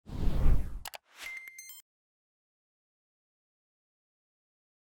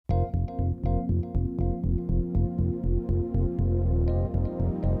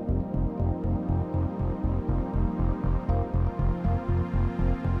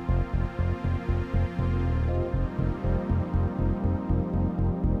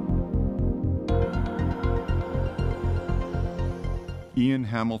Ian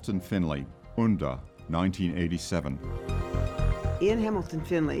Hamilton Finlay, Unda, 1987. Ian Hamilton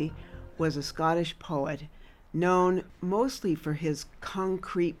Finlay was a Scottish poet known mostly for his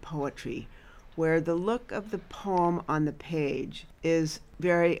concrete poetry, where the look of the poem on the page is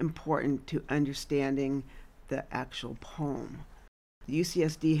very important to understanding the actual poem. The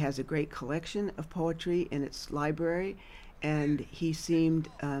UCSD has a great collection of poetry in its library, and he seemed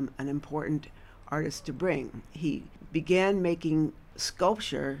an important artist to bring. He began making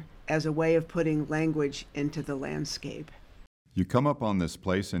sculpture as a way of putting language into the landscape. You come up on this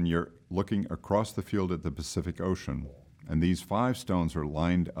place and you're looking across the field at the Pacific Ocean, and these 5 stones are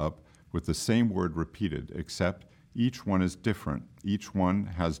lined up with the same word repeated, except each one is different. Each one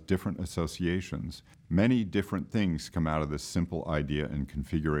has different associations. Many different things come out of this simple idea and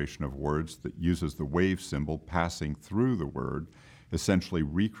configuration of words that uses the wave symbol passing through the word, essentially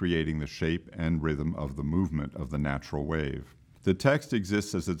recreating the shape and rhythm of the movement of the natural wave. The text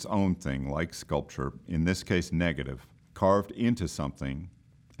exists as its own thing, like sculpture, in this case negative, carved into something,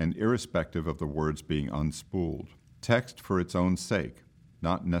 and irrespective of the words being unspooled. Text for its own sake,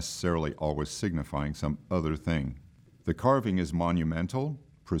 not necessarily always signifying some other thing. The carving is monumental,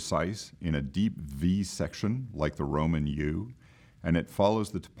 precise, in a deep V section like the Roman U, and it follows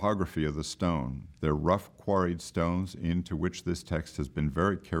the topography of the stone. They're rough quarried stones into which this text has been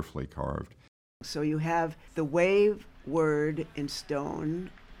very carefully carved. So you have the wave word in stone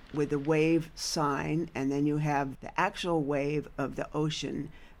with the wave sign, and then you have the actual wave of the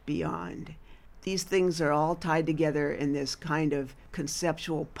ocean beyond. These things are all tied together in this kind of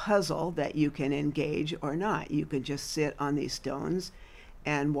conceptual puzzle that you can engage or not. You can just sit on these stones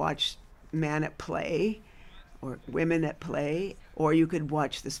and watch man at play or women at play, or you could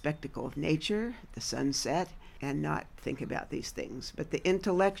watch the spectacle of nature, the sunset, and not think about these things. But the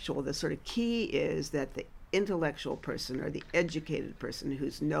intellectual, the sort of key is that the intellectual person or the educated person who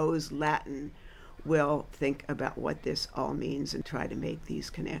knows Latin will think about what this all means and try to make these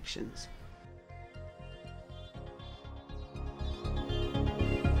connections.